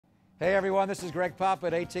Hey everyone, this is Greg Papa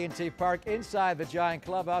at AT&T Park inside the Giant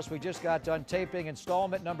Clubhouse. We just got done taping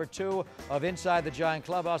installment number 2 of Inside the Giant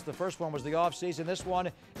Clubhouse. The first one was the offseason. This one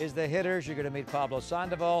is the hitters. You're going to meet Pablo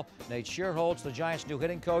Sandoval, Nate Schierholtz, the Giants' new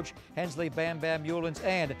hitting coach, Hensley Bam Bam Muelens,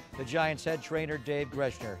 and the Giants' head trainer, Dave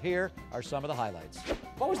Groeschner. Here are some of the highlights.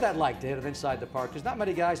 What was that like, Dave, of Inside the Park? Because not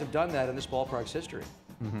many guys have done that in this ballpark's history.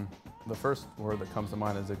 The first word that comes to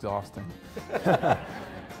mind is exhausting. I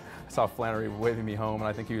saw Flannery waving me home, and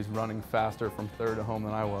I think he was running faster from third to home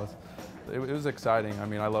than I was. It was exciting. I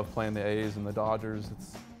mean, I love playing the A's and the Dodgers.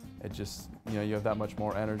 It just, you know, you have that much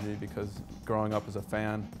more energy because growing up as a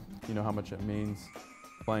fan, you know how much it means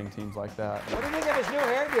playing teams like that. What do you think of his new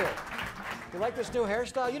hairdo? You like this new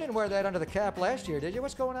hairstyle? You didn't wear that under the cap last year, did you?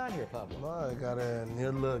 What's going on here, Pablo? No, I got a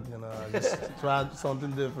new look, you know. I just tried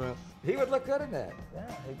something different. He would look good in that.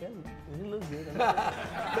 Yeah, he looks good.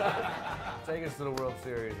 Take us to the World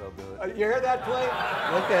Series, I'll do it. You hear that play?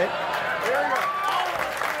 Okay. Here we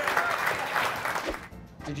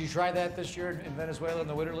go. Did you try that this year in Venezuela in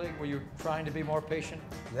the Winter League? Were you trying to be more patient?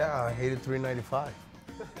 Yeah, I hated 395.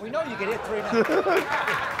 We know you can hit 390.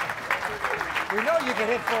 We know you can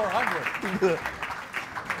hit 400.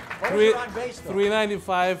 What was your on base, though?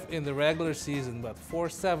 395 in the regular season, but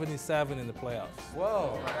 477 in the playoffs.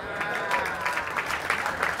 Whoa.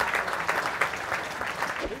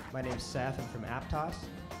 My name's Seth. I'm from Aptos.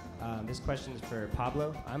 This question is for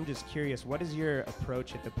Pablo. I'm just curious, what is your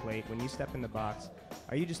approach at the plate when you step in the box?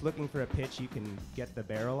 Are you just looking for a pitch you can get the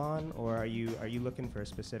barrel on, or are you looking for a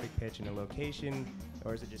specific pitch in a location,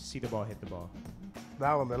 or is it just see the ball, hit the ball?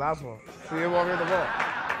 That one, the last one. See him over the ball.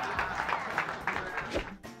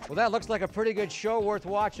 Well, that looks like a pretty good show worth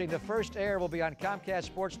watching. The first air will be on Comcast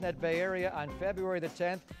Sportsnet Bay Area on February the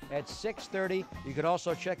 10th at 6:30. You can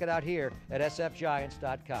also check it out here at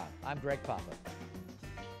sfgiants.com. I'm Greg Papa.